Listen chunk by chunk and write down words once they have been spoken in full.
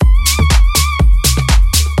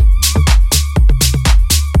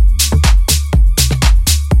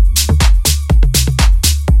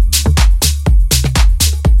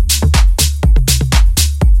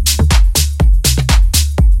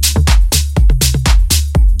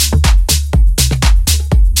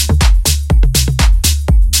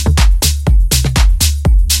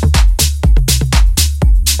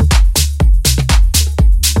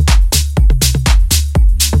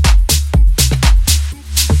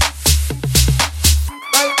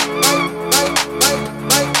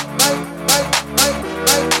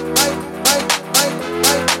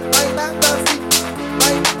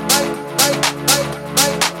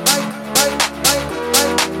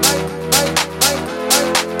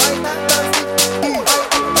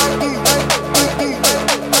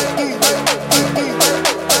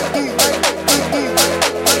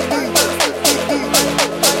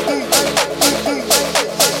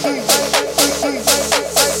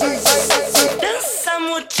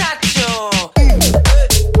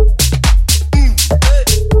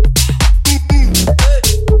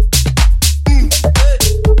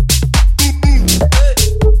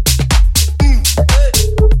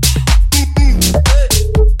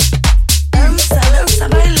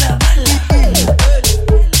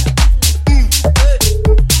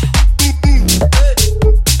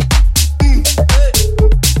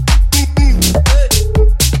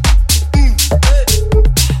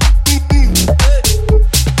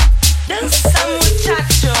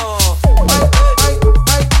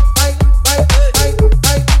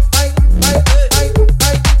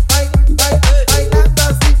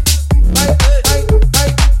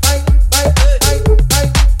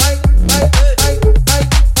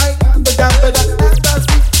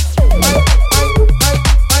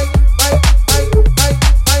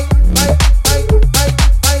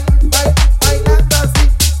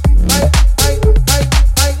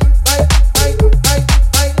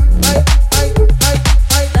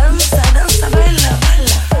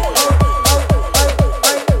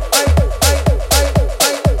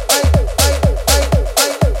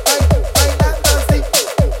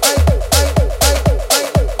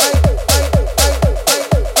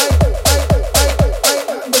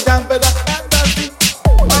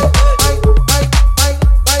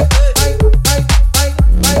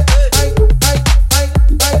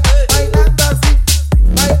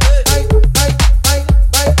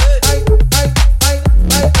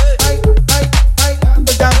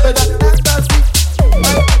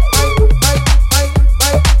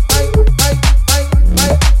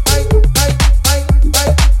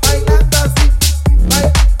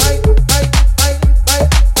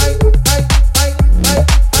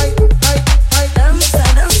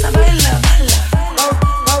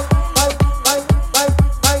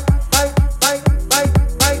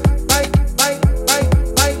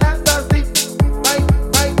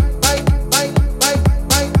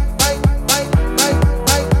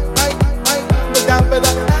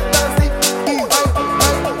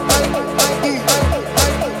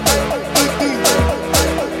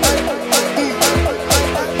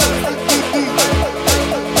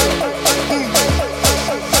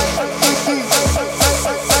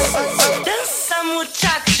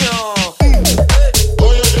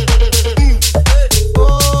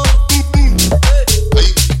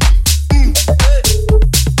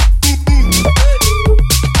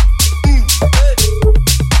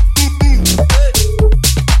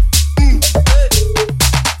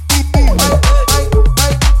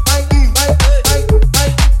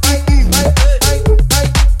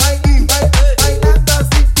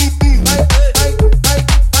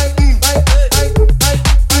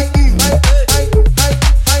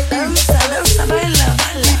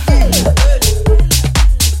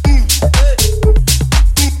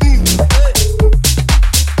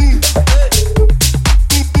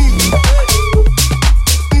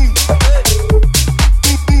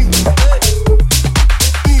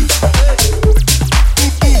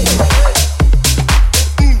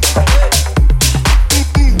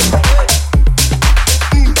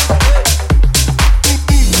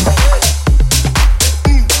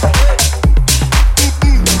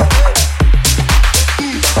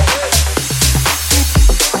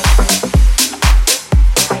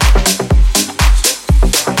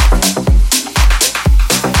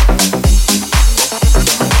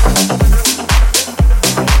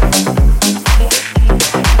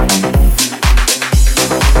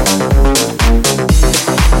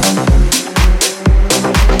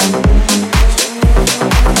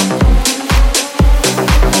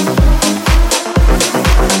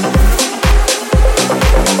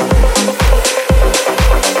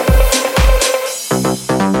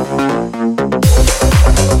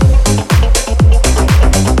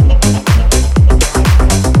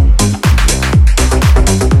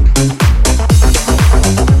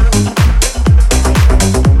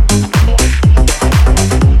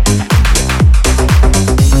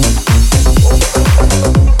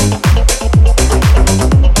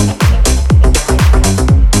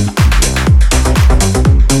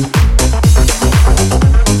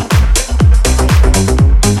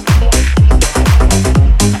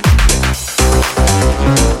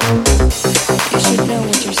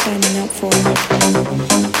for.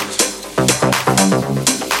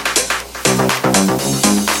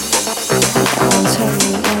 I'll tell you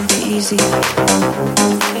it won't be easy.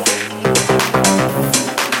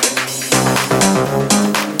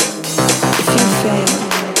 If you fail,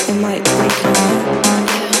 it might break your heart.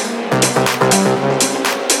 Do you want it?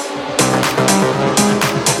 Do you want it?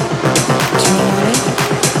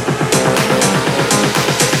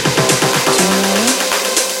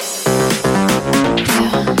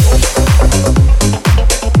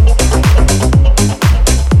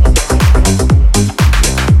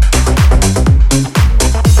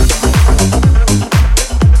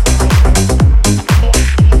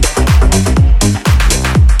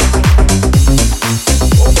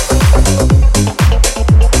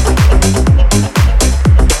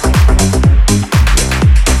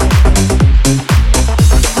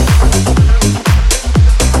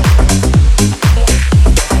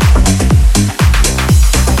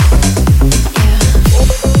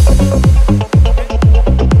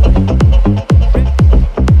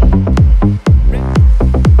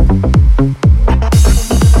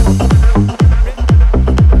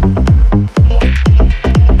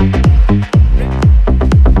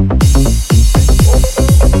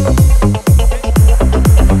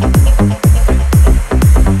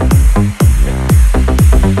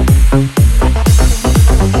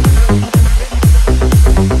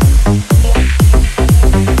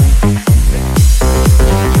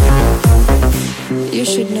 You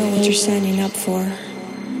should know what you're signing up for.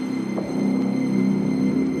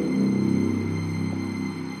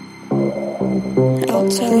 I'll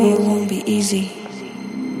tell you it won't be easy.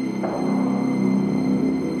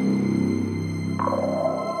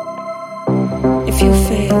 If you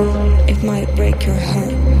fail, it might break your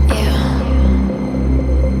heart.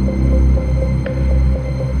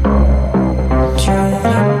 Do you want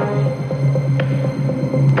it?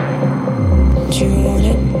 Do you want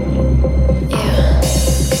it?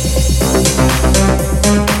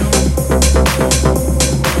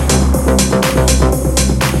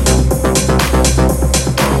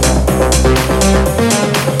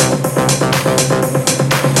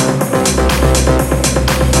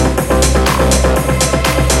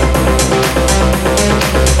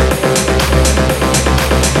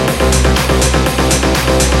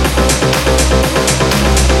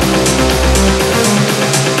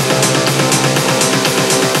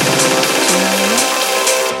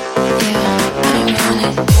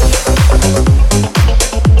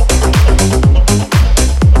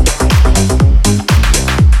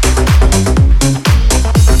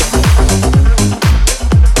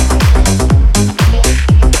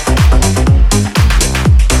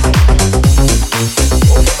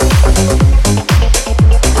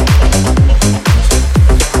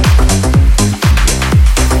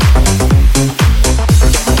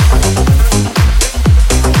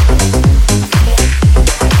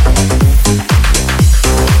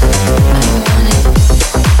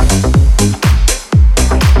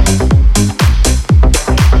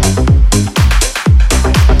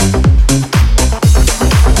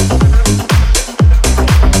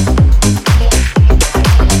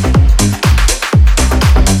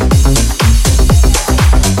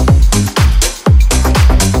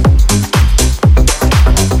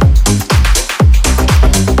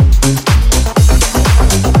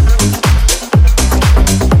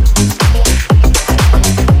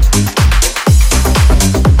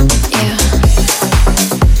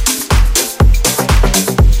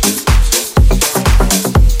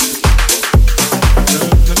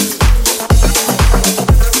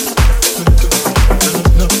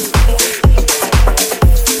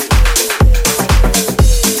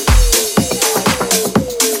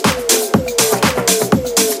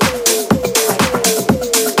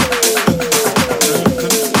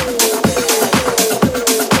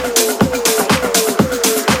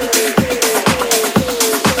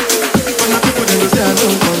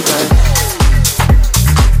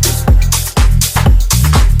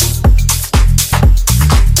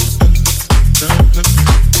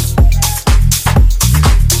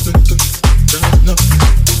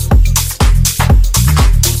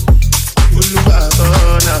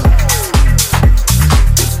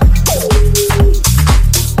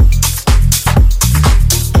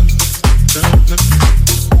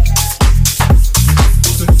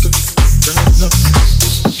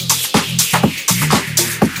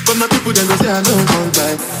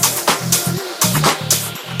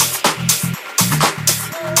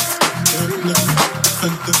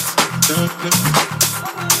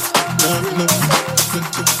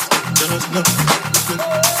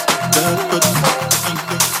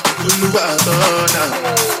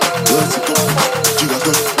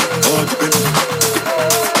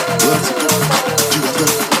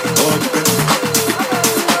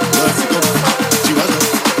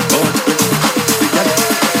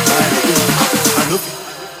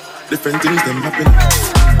 things them happen.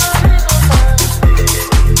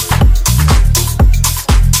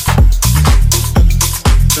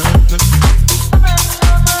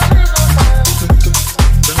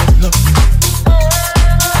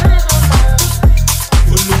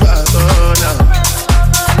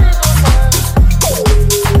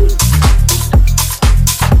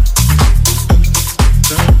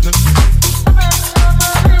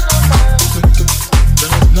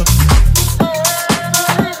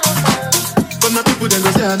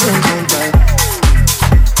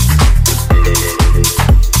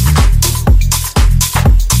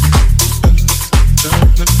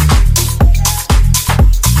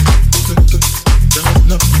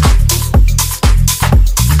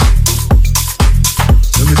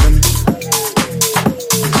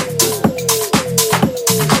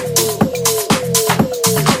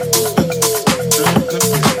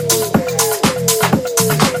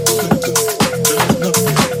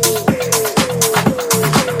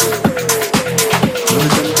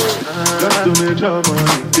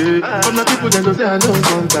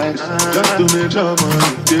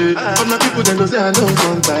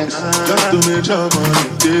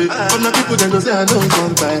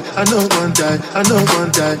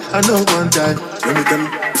 I know one die. Let me tell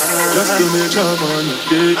me, just to make sure money.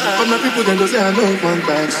 All my people then go say I know one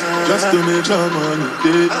die. Just to make sure money.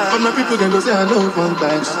 All my people then go say I know one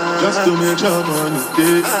die. Just to make sure money.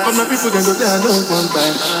 All my people then go say I know one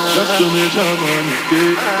die. Just to make sure money.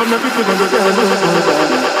 All my people then go say I know one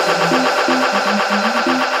die.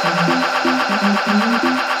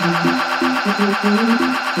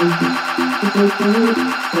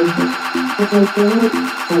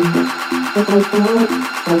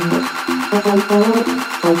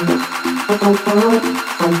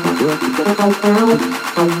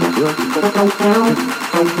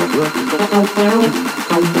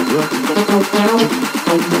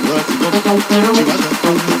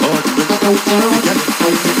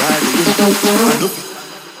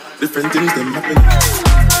 Different things them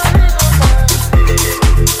happen.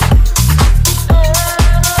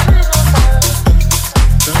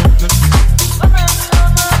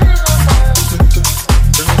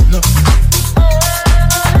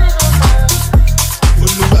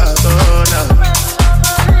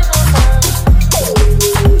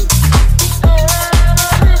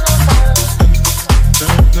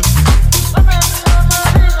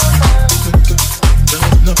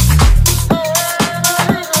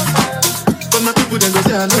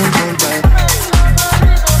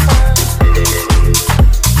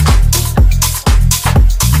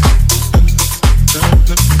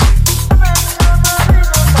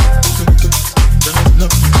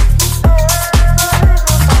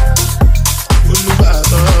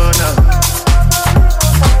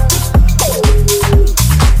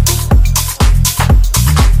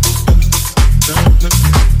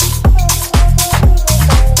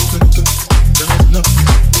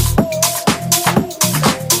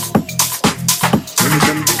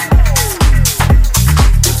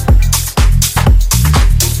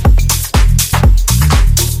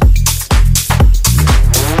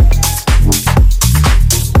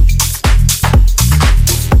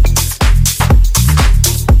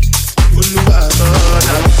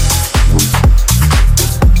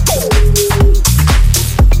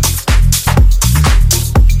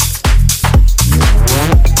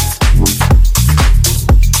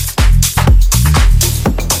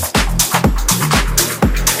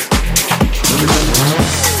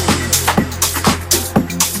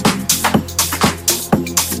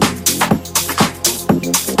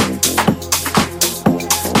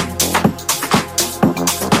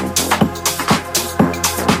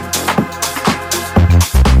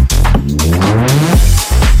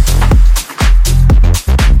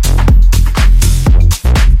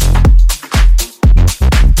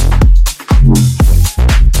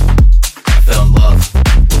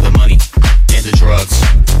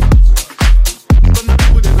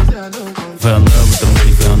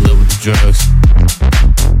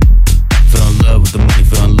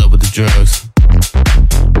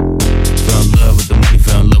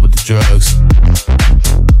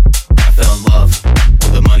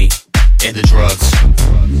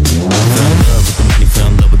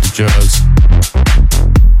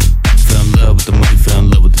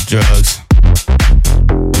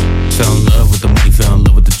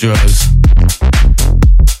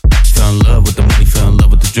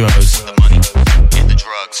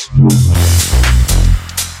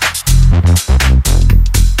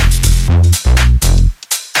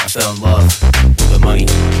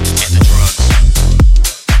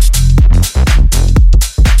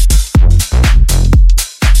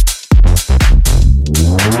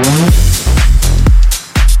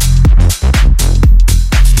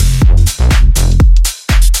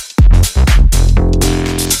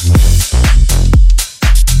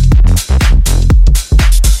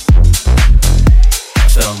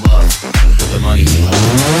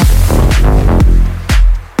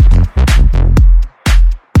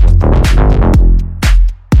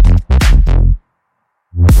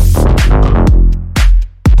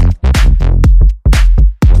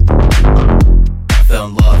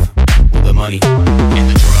 money and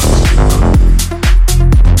the drugs.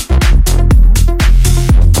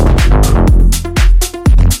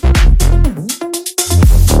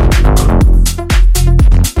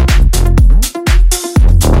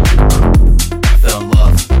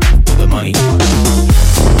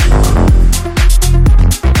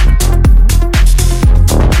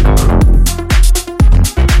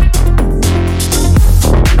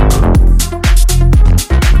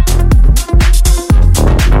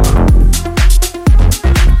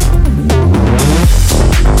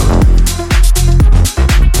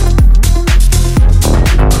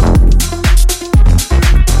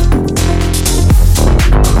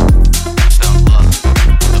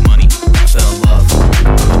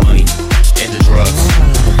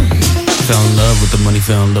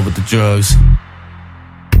 Fell in love with the drugs.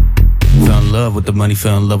 Fell in love with the money,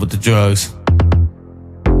 fell in love with the drugs.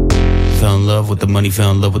 Fell in love with the money,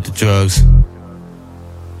 fell in love with the drugs.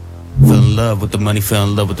 Fell in love with the money, fell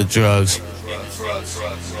in love with the drugs.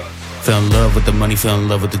 Fell in love with the money, fell in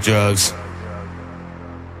love with the drugs.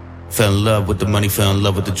 Fell in love with the money, fell in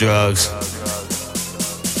love with the drugs.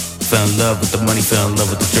 Fell in love with the money, fell in love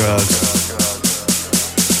with the drugs.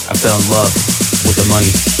 I fell in love with the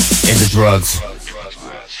money and the drugs.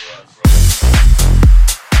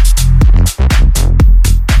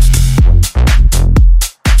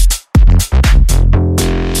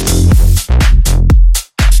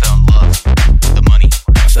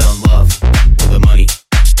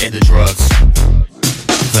 And the drugs.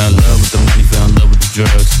 Fell in love with the money, fell in love with the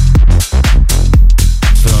drugs.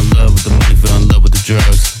 Fell in love with the money, fell in love with the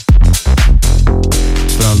drugs.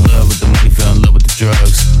 Fell in love with the money, fell in love with the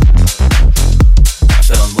drugs. I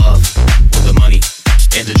fell in love with the money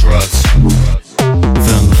and the drugs.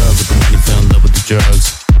 Fell in love with the money, fell in love with the drugs.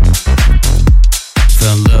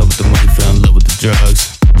 Fell in love with the money, fell in love with the drugs.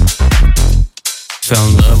 Fell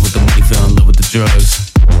in love with the money, fell in love with the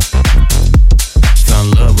drugs. Fell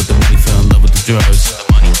in love with the money, fell in love with the drugs. The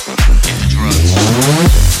money and the drugs.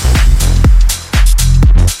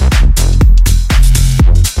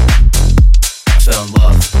 I fell in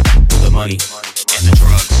love with the money and the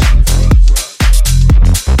drugs.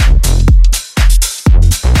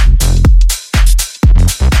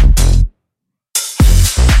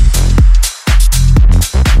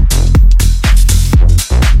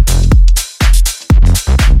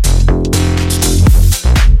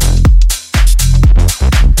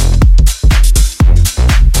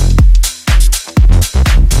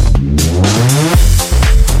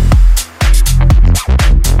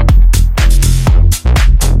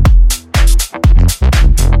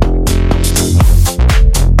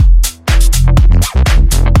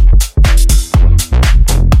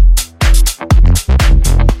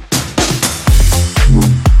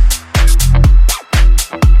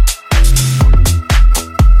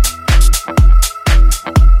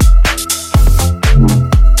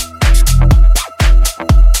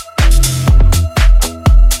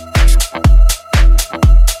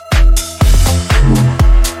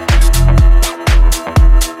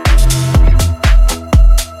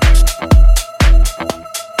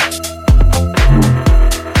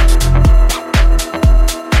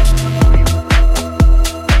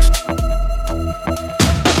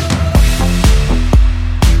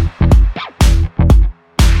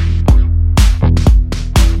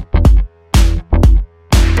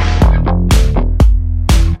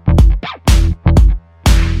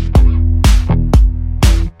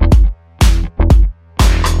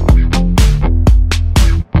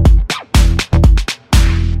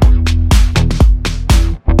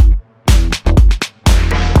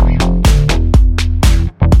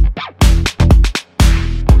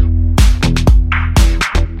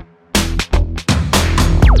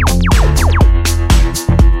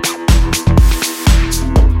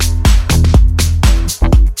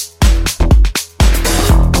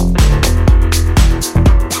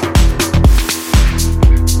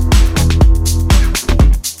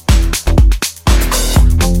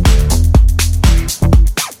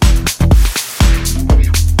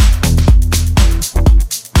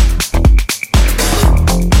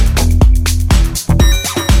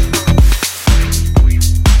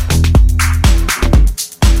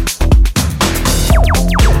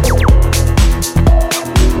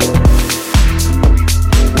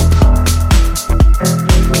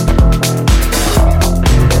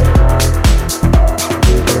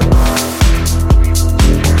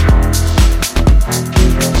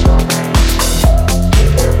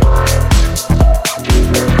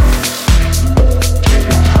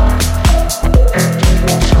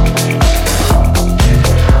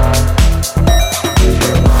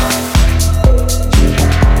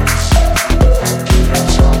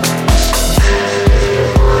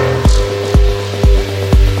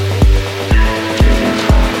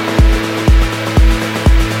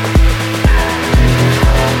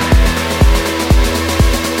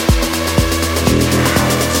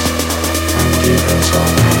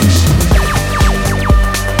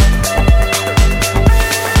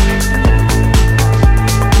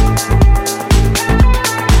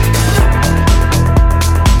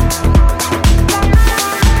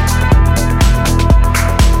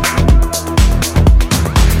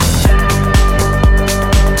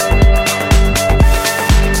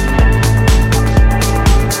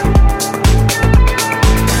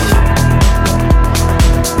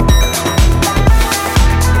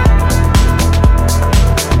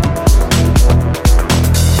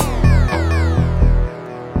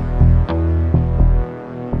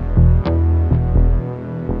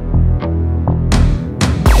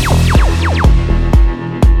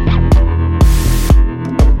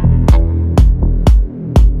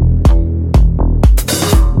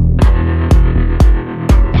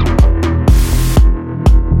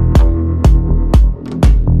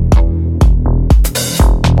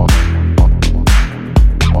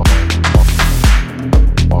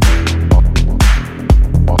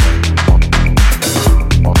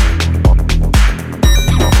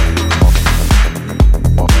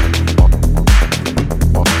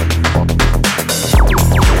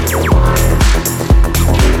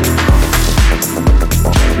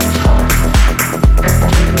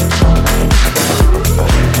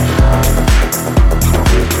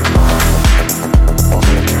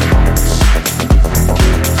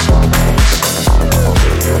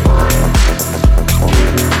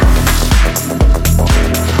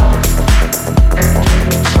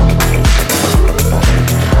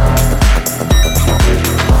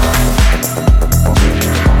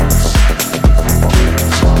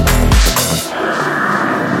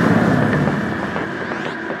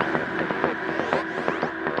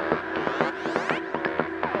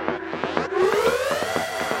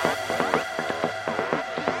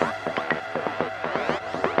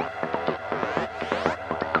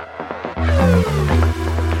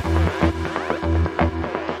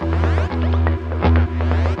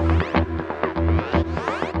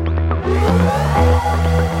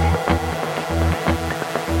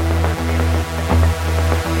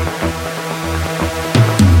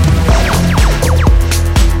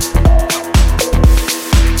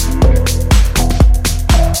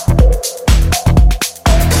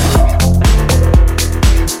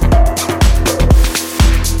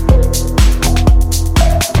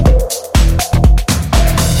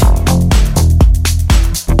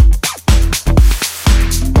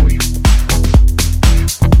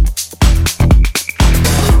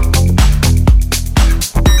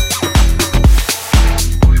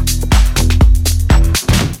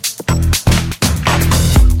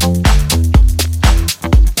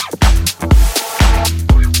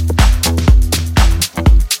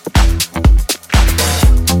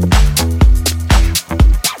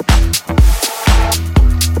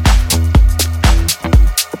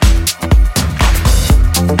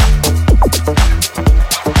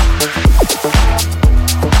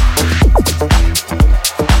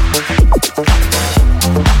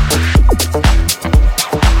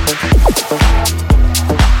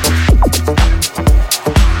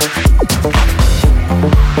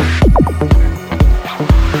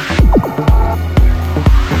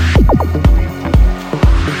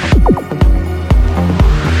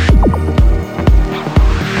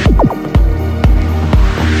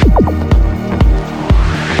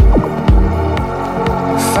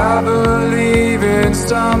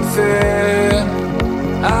 something.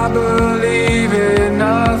 I believe in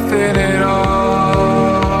nothing at all.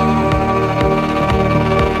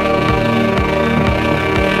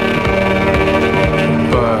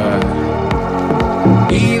 But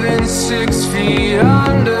even 6 feet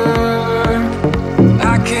under,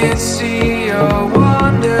 I can't see your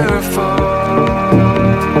wonderful.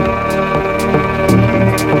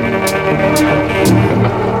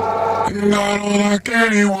 And I don't like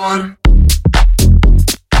anyone.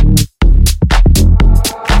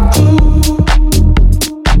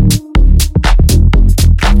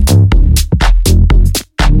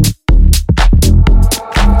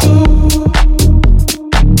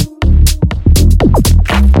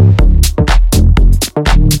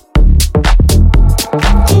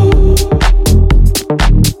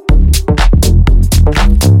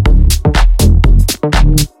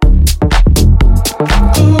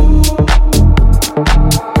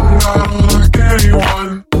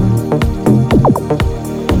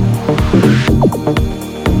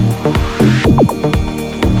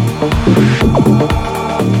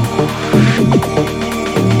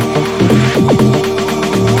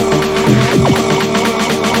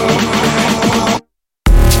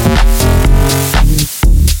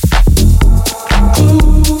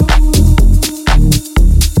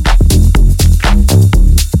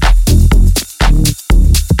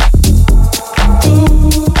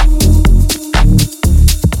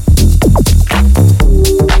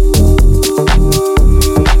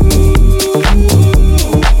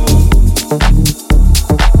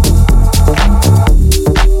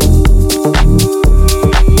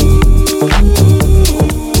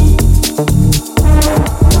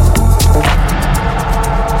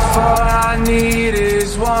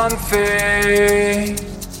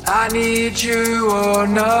 I need you or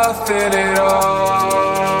nothing at all.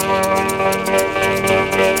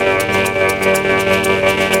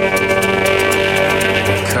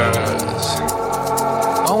 'Cause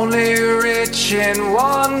only rich and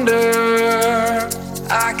wonder,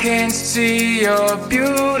 I can see you're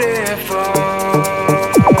beautiful.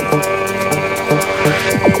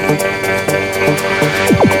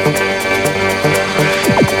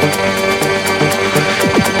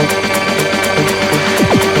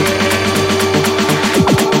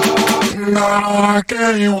 Not like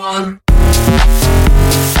anyone.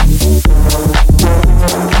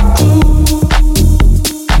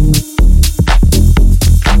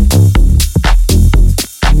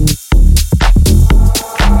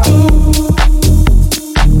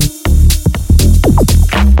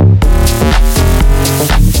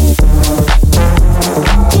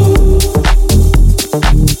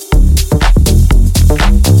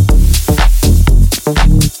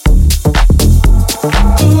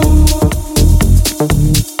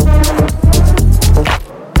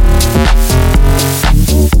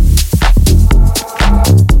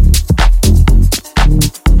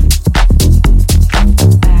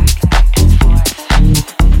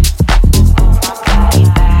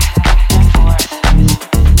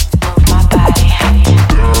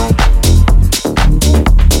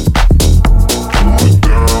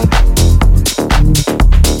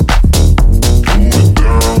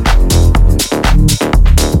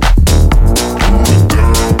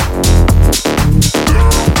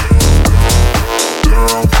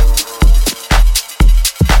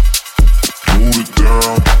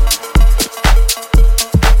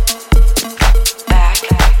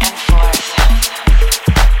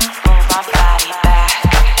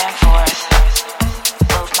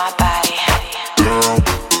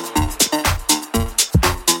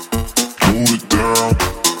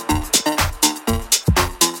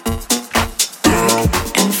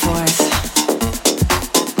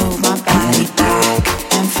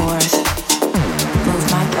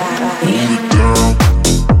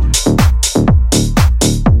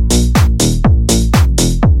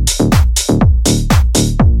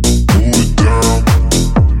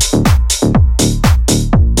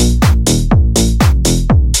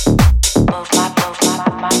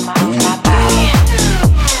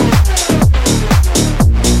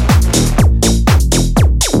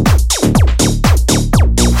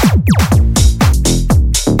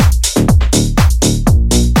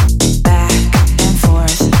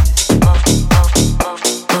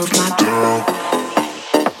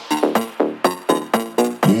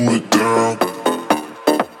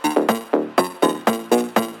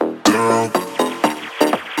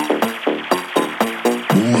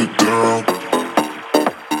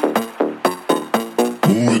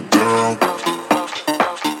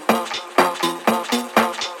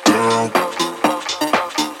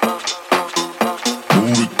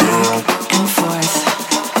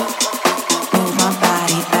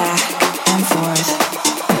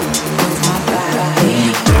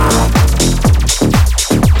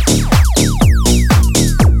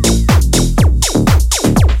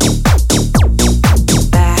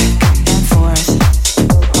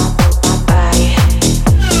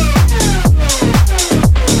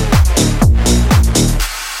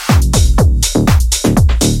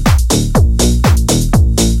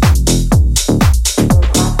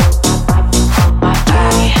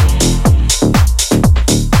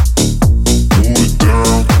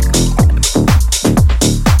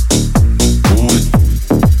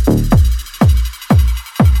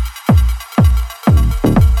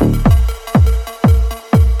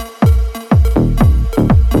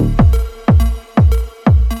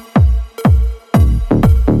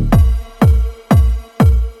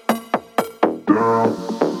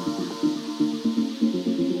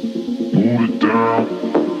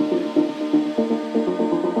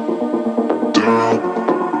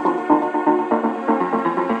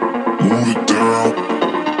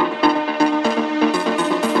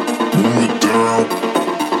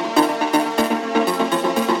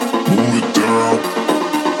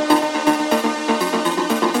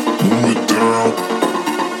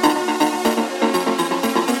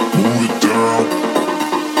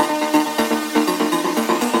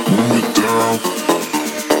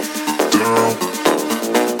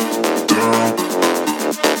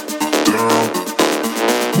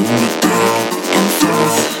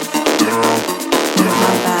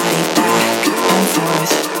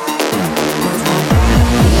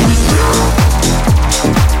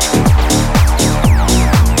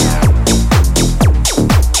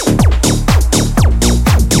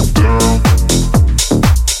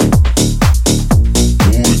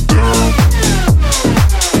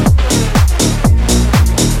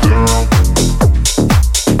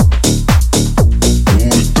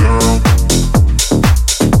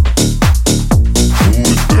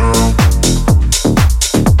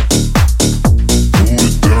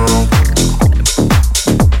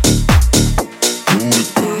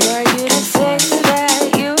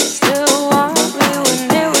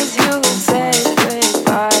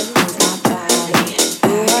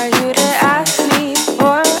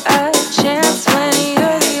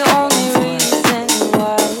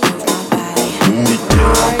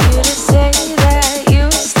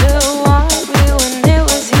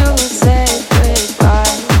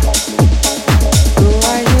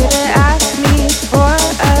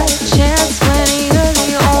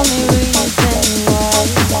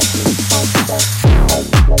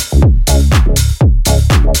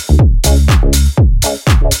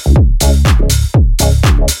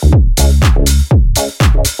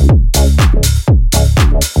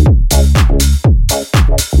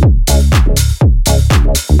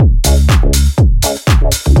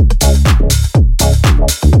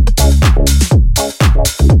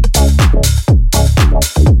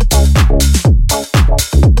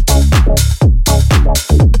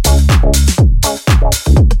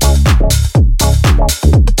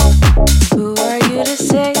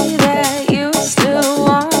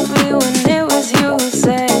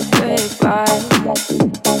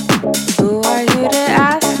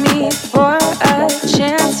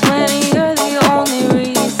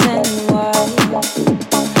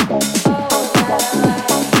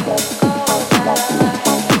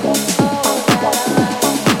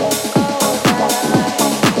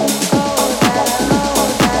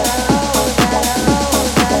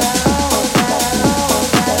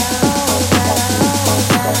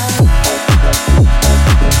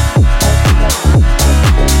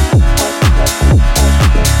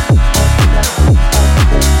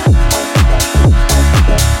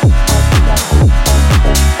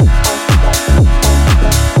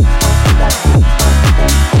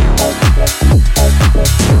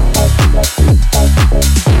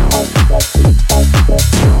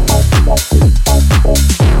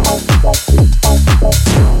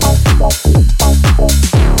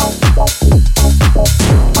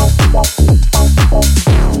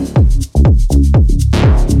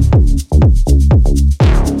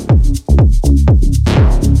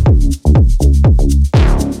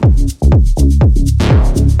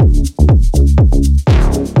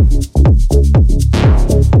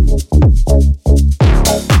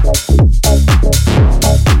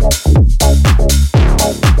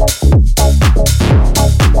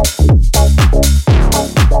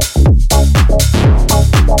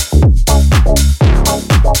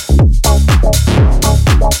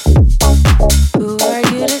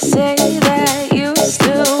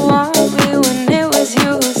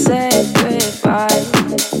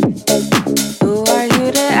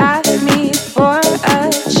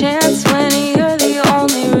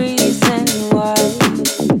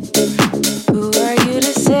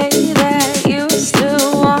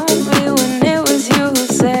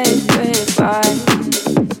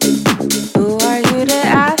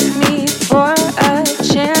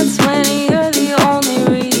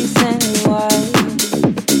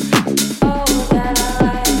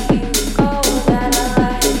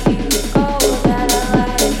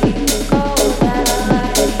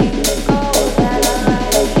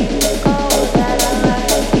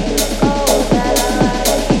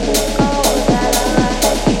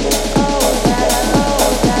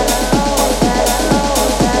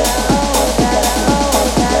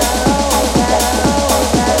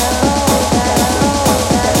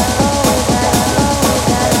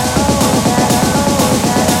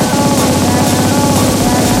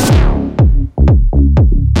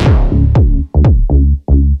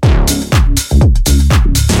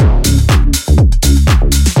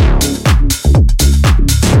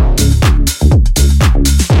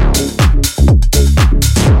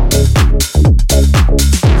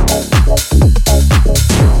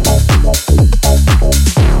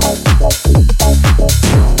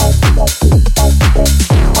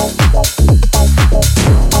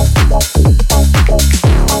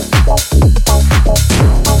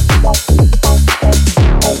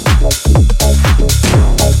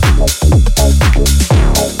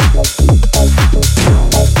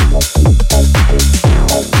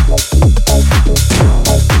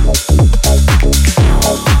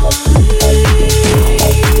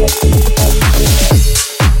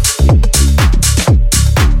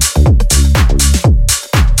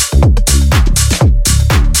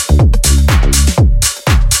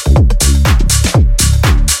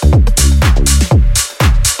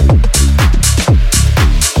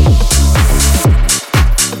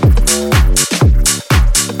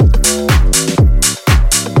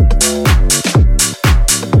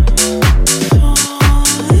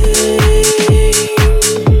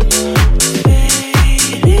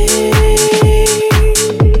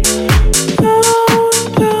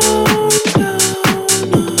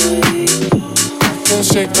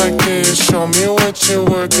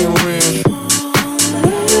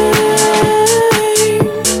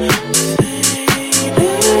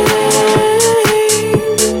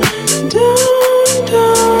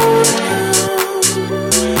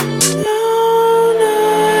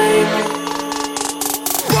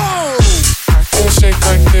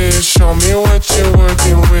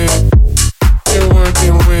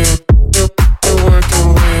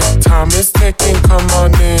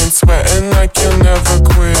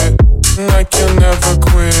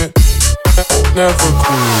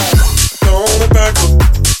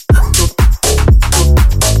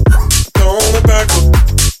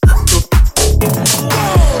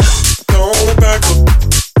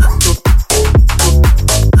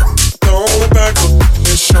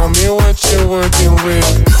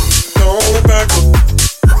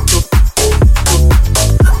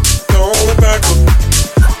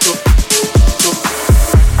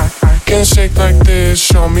 this,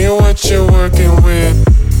 show me what you're working with.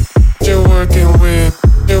 You're working with,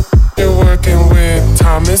 you're working with.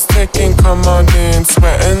 Time is ticking, come on in.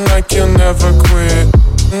 Sweating like you'll never quit.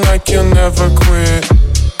 Like you'll never quit.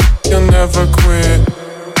 You'll never quit.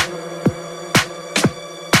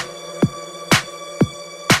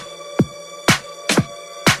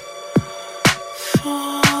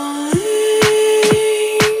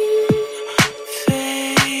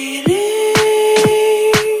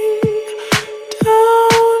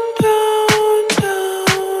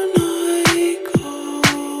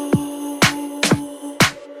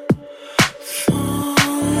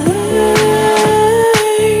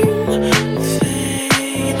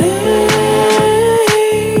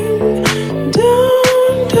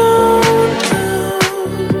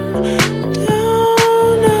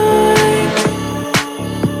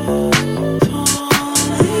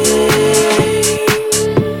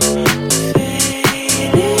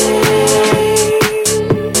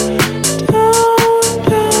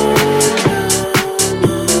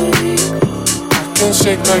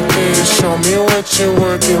 Shake like this, show me what you're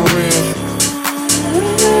working with.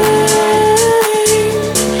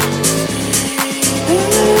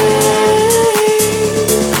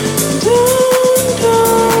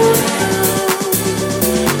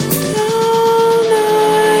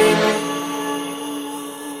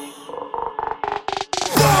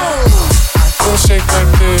 Shake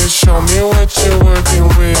like this, show me what you're working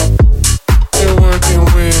with. You're working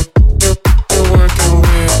with, you're working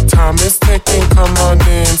with. Time is ticking, come on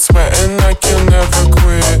in. Sweating like you'll never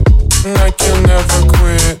quit. Like you'll never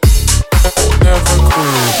quit. Never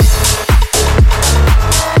quit.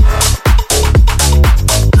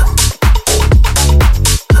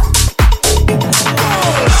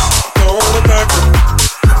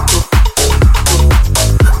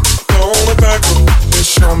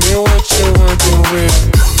 Show me what you're working with.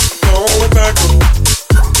 Don't look back.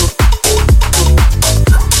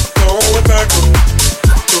 Don't look back.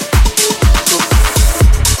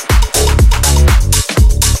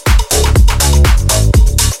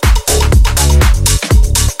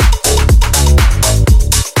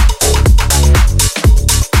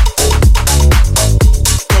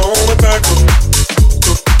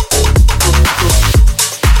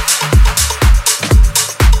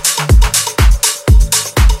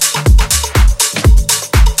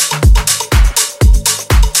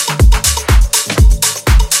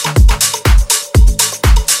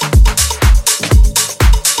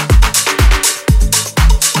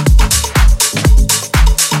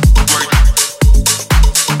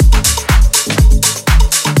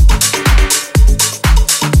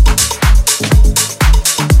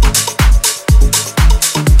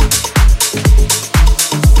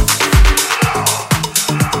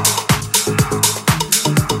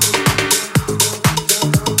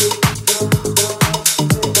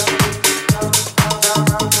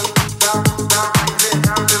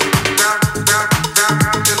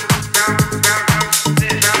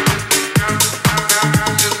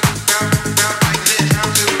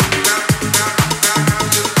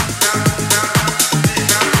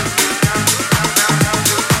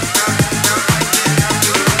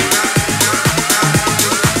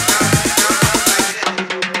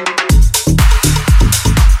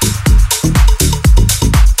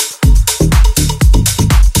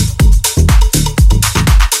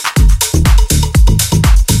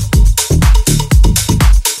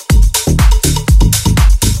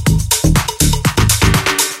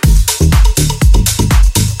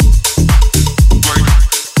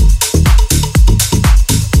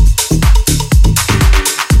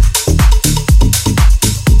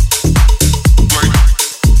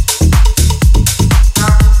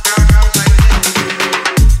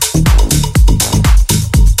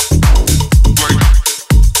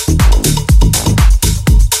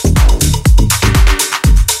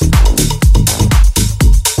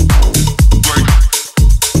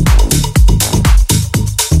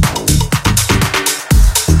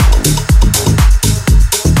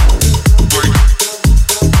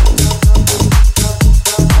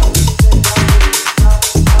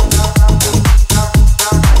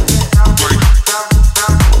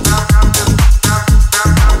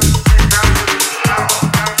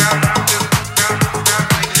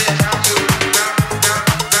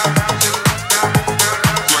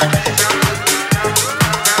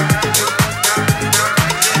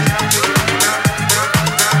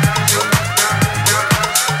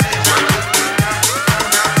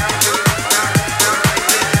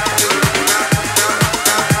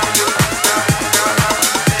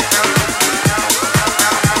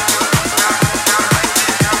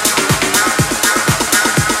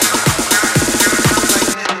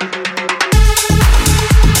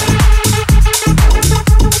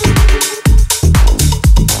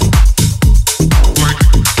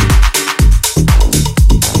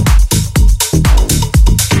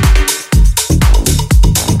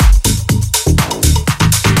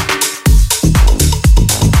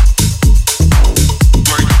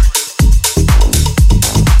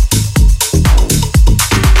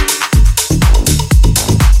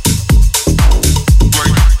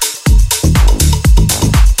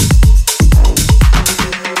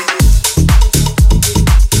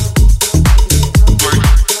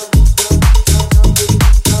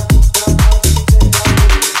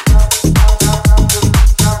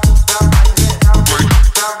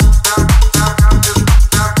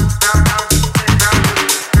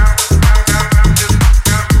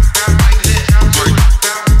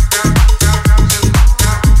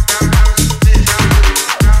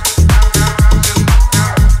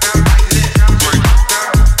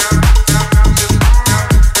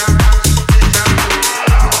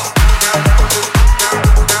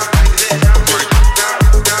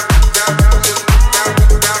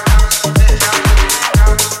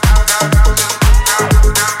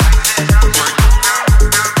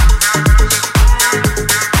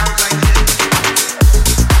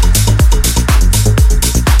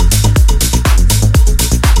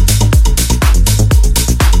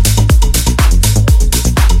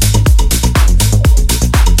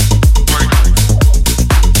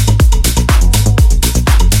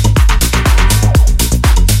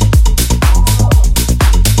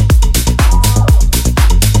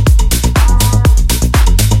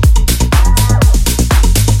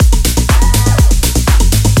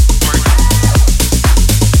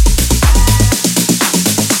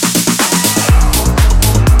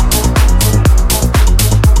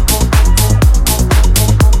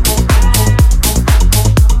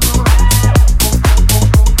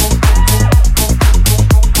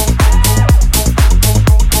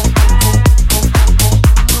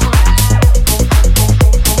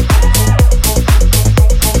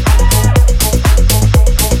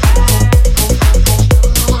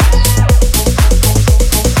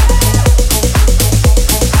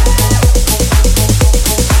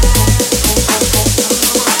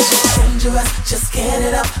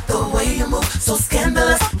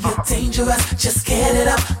 just get it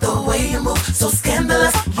up. The way you move, so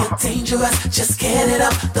scandalous, you're dangerous. Just get it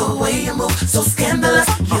up. The way you move, so scandalous,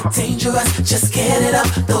 you're dangerous. Just get it up.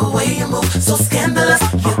 The way you move, so scandalous,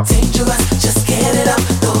 you're dangerous. Just get it up.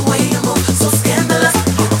 The way you move, so scandalous,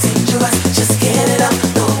 you're dangerous. Just get it up.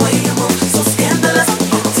 The way you move, so scandalous,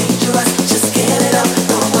 you're dangerous. Just get it up.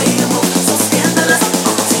 The way you move, so scandalous,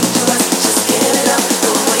 you're dangerous. Just get it up.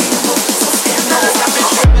 The way you move, so scandalous. I've been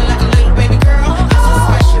trembling like a little baby girl. I'm so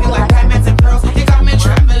special, like diamonds and pearls. You got me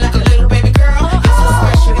trembling like a little baby girl. I'm so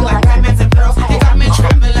special, like diamonds and pearls. You got me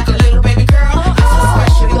trembling like a little baby girl. I'm so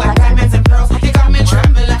special, like diamonds and pearls. You got me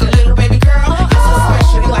trembling like a little baby girl. I'm so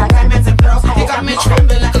special, like diamonds and pearls. You got me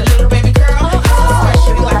trembling like a little baby girl. I'm so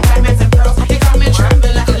special, like diamonds and pearls. You got me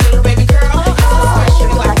trembling like a little baby girl. I'm so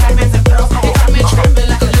special, like diamonds and pearls. You got me trembling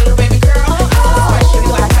like a little baby girl. I'm so special, like diamonds and pearls. You got me trembling like a little baby girl.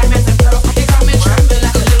 I'm so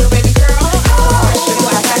special,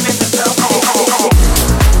 like diamonds and pearls.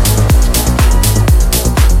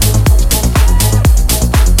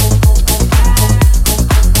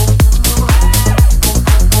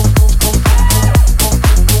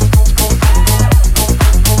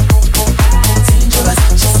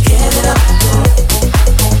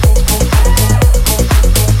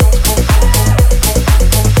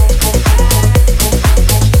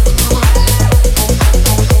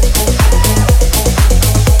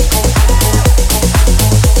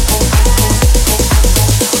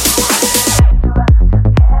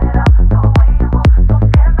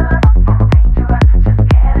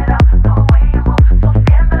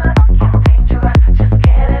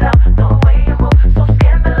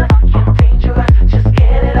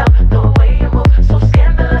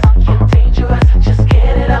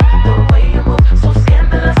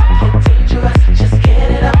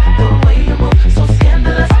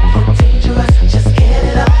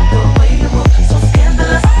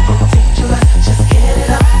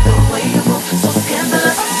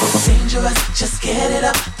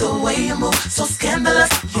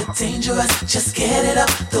 Just get it up.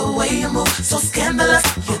 The way you move, so scandalous,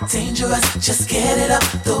 you're dangerous. Just get it up.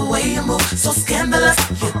 The way you move, so scandalous,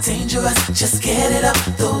 you're dangerous. Just get it up.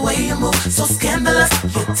 The way you move, so scandalous,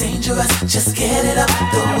 you're dangerous. Just get it up.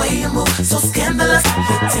 The way you move, so scandalous,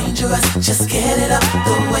 you're dangerous. Just get it up.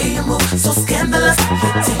 The way you move, so scandalous,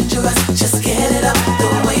 you're dangerous.